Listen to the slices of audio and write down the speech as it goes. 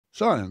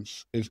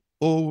science is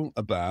all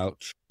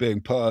about being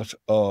part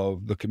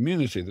of the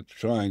community that's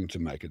trying to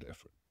make a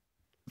difference.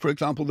 For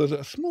example, there's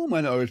a small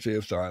minority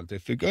of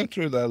scientists who go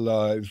through their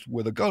lives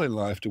with a goal in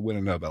life to win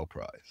a Nobel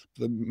Prize.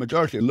 The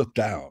majority look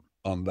down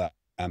on that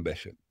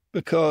ambition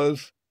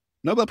because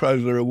Nobel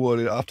Prizes are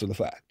awarded after the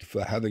fact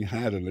for having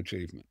had an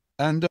achievement.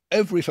 And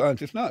every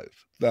scientist knows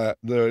that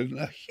there is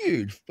a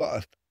huge,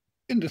 vast,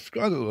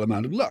 indescribable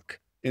amount of luck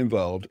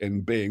involved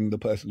in being the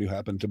person who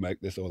happened to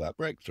make this or that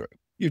breakthrough.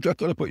 You've just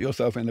got to put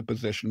yourself in a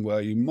position where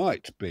you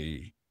might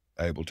be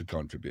able to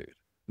contribute.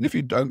 And if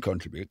you don't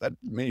contribute, that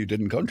means you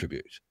didn't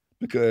contribute,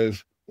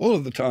 because all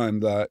of the time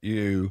that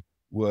you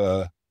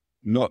were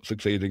not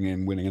succeeding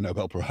in winning a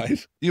Nobel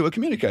Prize, you were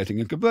communicating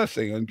and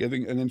conversing and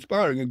giving and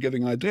inspiring and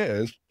giving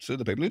ideas to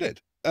the people who did.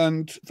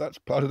 And that's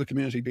part of the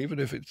community, even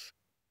if it's,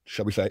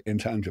 shall we say,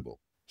 intangible.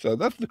 So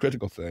that's the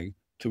critical thing,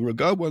 to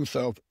regard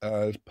oneself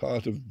as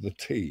part of the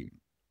team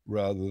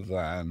rather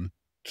than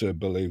to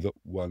believe that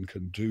one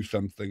can do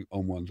something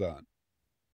on one's own.